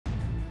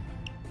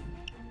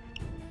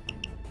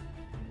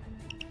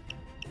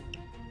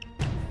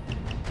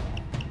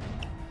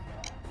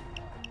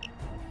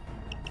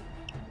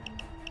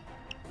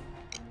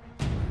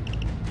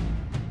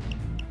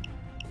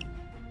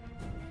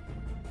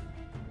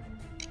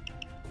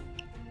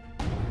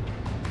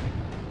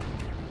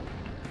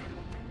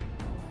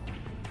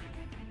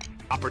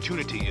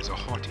Opportunity is a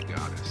haughty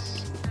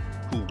goddess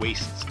who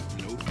wastes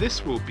no.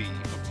 This will be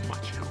of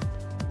much help,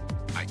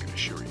 I can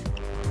assure you.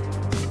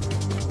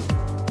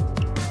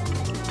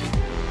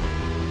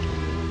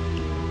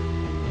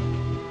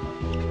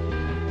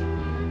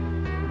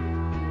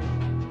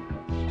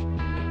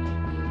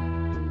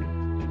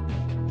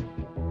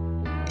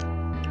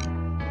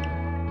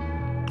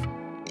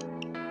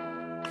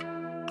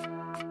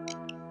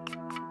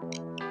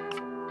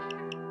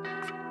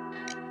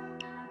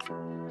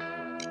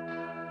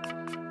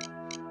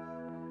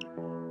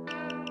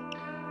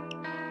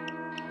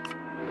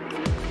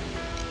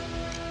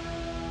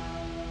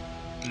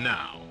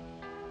 Now,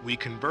 we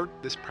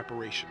convert this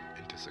preparation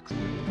into success.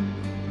 You're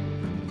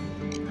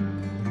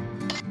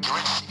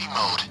in city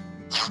mode.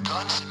 Your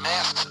guns and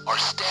masks are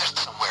stashed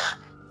somewhere.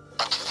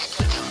 Until you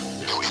get them,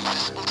 you're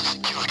invisible to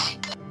security.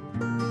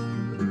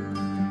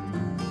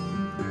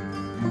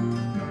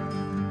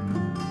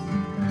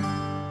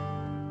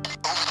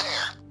 Over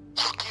there,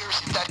 your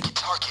gear's in that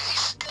guitar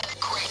case.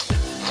 Great.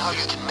 Now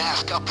you can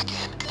mask up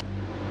again.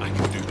 I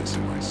can do this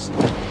in my sleep.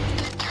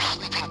 There's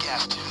sleeping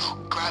gas too.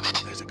 Grab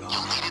it. There's a gun.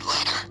 You'll need it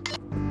later.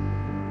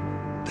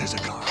 There's a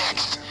car.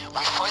 Next,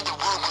 we find the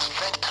room whose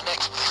vent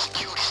connects with the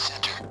security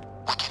center.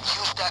 We can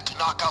use that to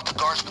knock out the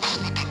guards with the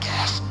sleeping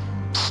gas.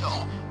 So,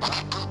 we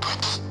need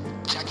blueprints.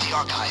 Check the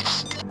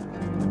archives.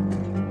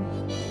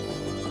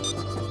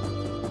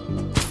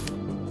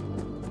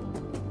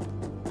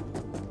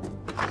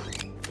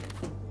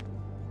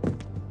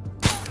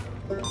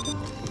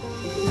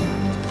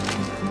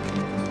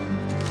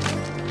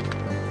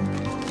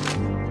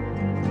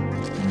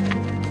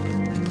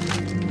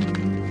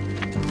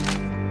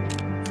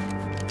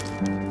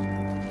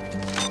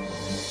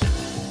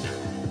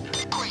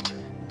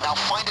 Now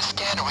find a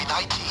scanner in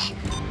IT.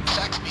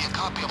 Fax me a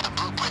copy of the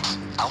blueprints.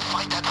 I'll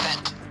find that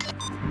vent.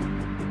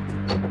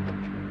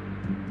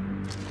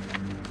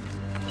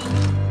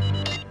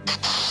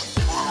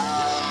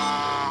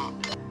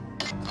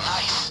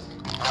 Nice.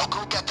 Now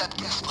go get that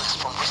guest list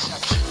from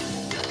reception.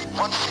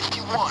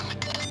 151.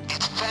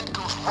 Its vent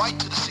goes right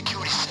to the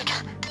security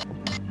center.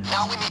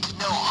 Now we need to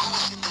know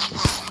who's in this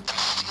room and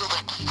steal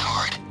their key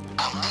card.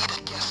 I'll need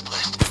a guest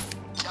list.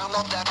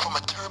 Download that from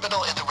a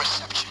terminal in the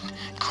reception.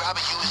 Grab a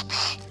USB.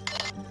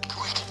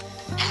 Great.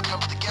 Here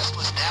comes the guest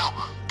list now.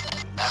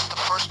 That's the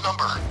first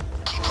number.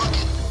 Keep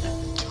looking.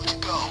 2 to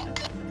go.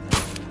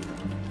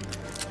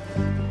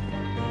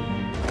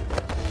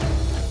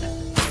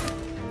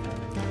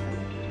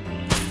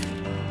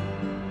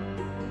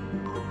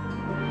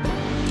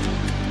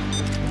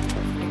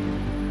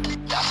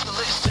 That's the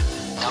list.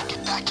 Now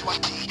get back to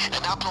IT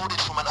and upload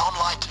it from an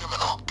online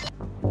terminal.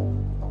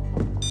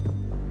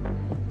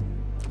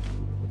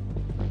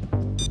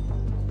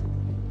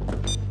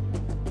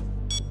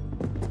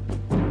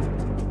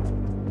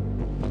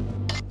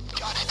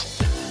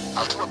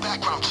 I'll do a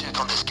background check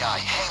on this guy.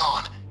 Hang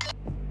on.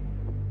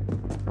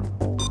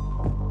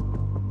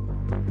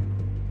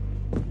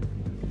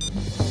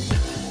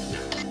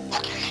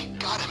 Okay,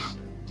 got him.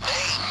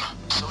 Name,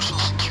 social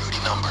security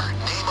number,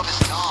 name of his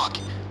dog.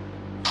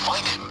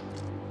 Find him.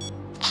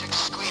 Check the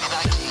screen in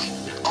IT.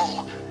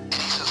 Oh, and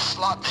he's a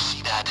slot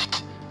machine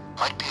addict.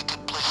 Might be a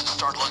good place to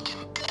start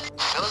looking.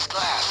 Fill his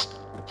glass.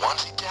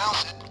 Once he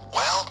downs it,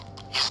 well,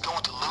 he's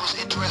going to lose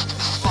interest in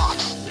the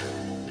slots.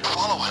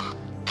 Follow him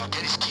and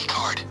get his key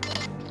card.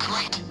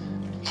 Great.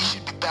 He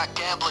should be back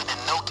gambling in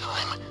no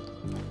time.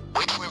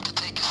 Wait for him to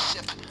take a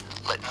sip.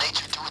 Let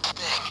nature do its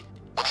thing.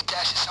 When he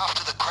dashes off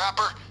to the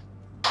crapper,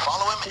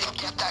 follow him and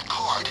get that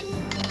card.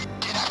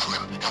 Get after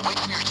him and wait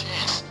for your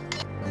chance.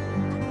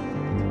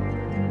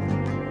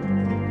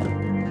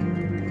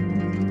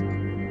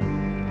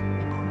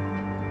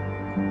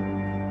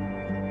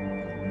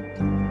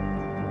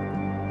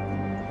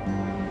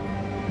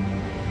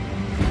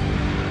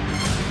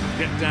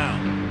 Get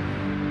down.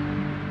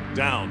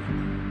 Down.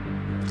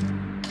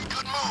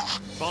 Good move.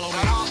 Follow me.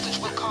 That hostage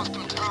will cost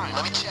him time.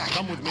 Let me check.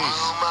 Come with me.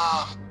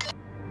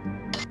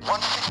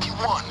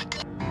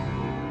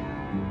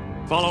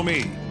 151. Follow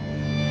me.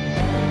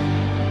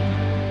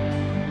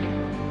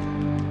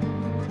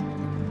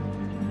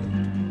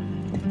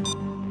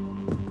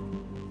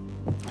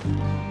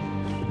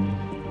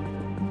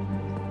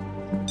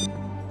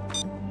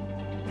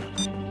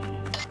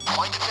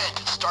 Find a vent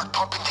and start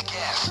pumping the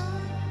gas.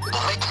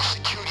 We'll make your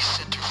security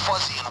center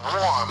fuzzy and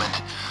warm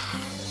and...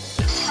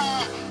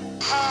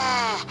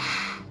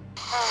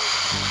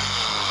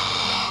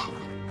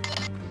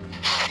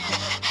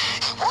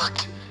 It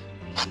worked.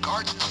 The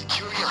guards and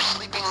security are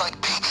sleeping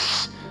like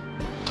babies.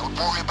 Don't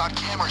worry about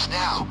cameras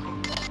now.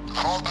 The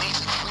vault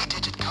needs a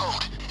 3-digit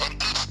code, and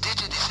each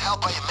digit is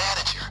held by a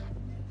manager.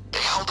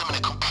 They hold them in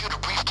a computer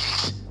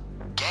briefcase.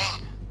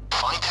 Gang,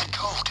 find that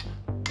code.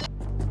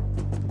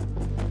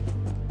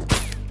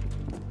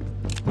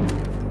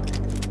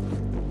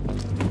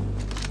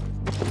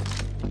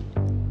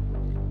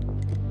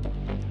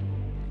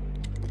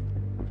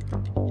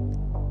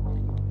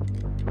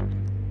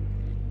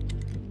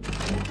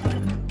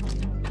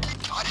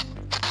 Got it.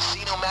 The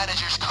casino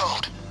manager's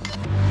code.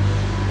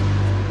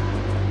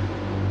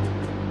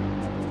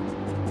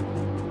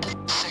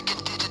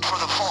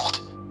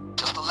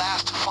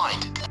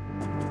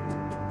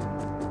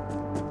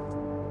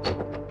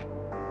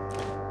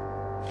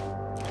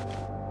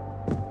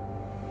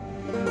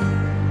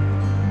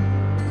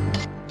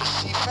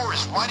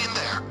 right in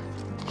there.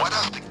 What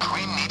does the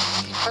Grin need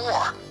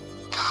C4?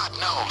 God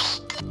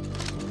knows.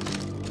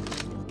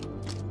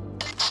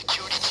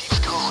 Security Chief's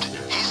code.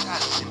 His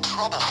ass is in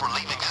trouble for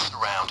leaving this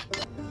around.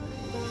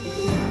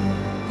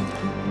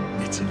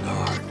 It's a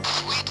guard.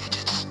 3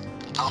 digits.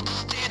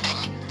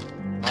 Outstanding.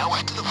 Now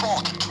head to the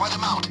vault and try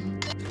them out.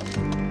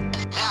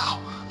 Now,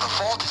 the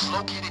vault is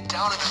located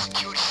down in the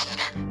security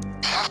center.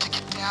 You have to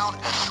get down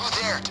and through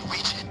there to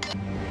reach it.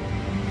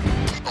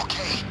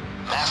 Okay,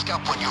 mask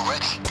up when you're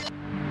ready.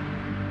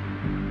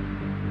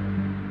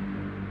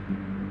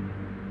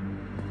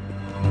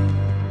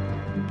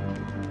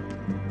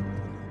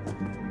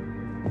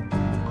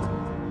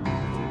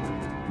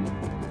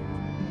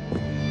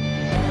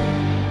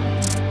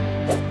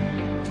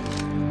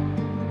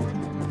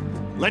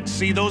 Let's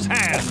see those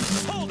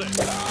hands. Hold it.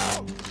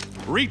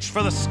 Reach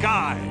for the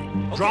sky.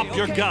 Drop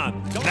your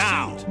gun. Don't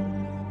now. Shoot.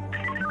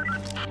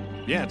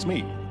 Yeah, it's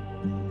me.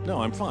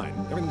 No, I'm fine.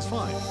 Everything's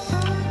fine.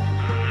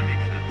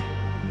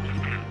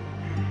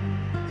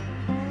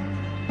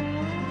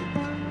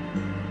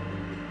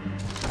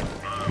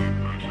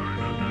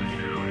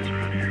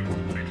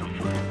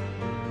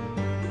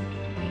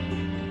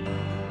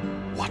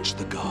 Watch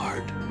the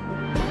guard.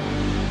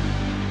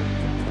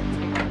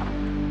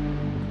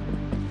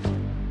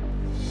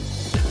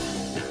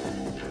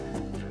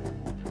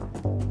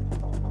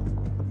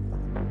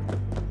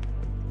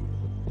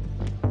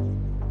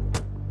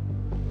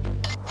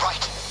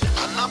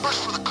 Numbers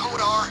for the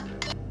code are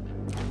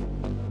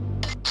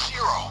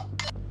 0,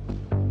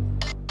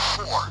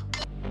 4,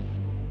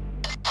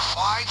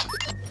 5.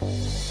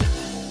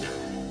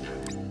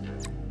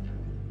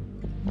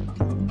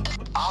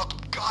 Out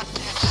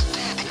goddamn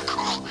standing,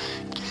 crew.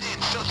 Get in,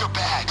 fill your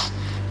bags.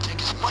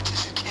 Take as much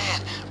as you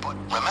can, but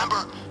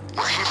remember,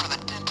 we're here for the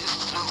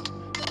dentist's loot.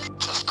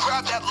 Just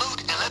grab that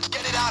loot and let's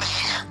get it out of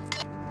here.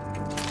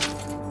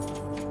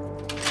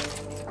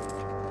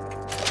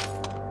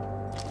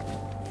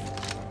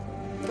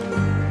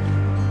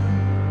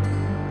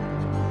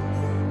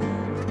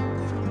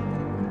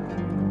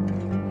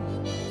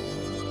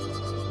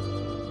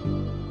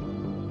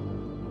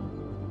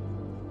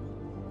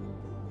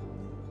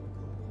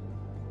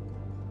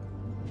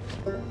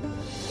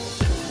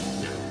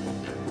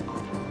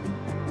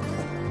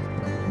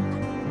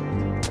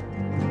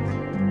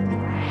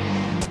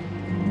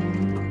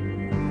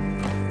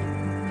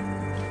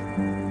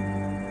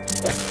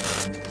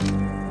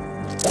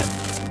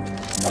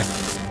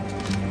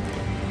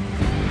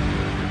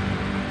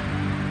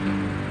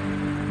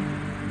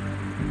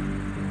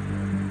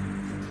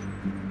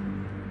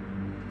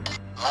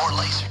 More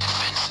laser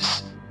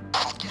defenses.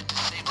 Forget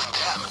disabling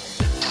them.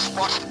 Just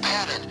watch the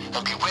pattern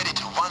and be ready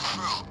to run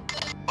through.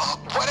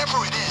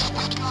 Whatever it is,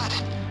 we've got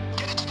it.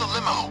 Get it to the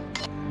limo.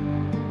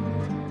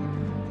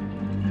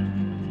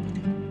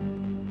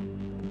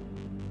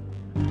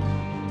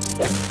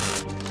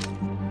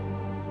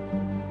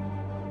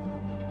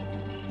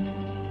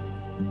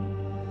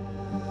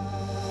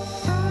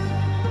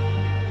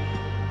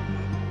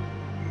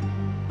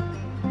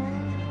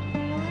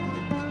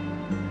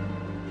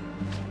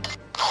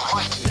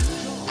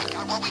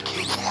 What we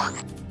came for.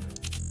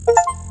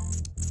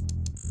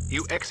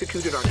 You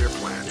executed on your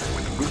plan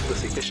with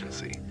ruthless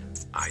efficiency.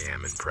 I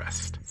am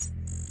impressed.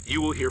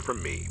 You will hear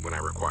from me when I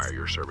require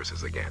your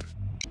services again.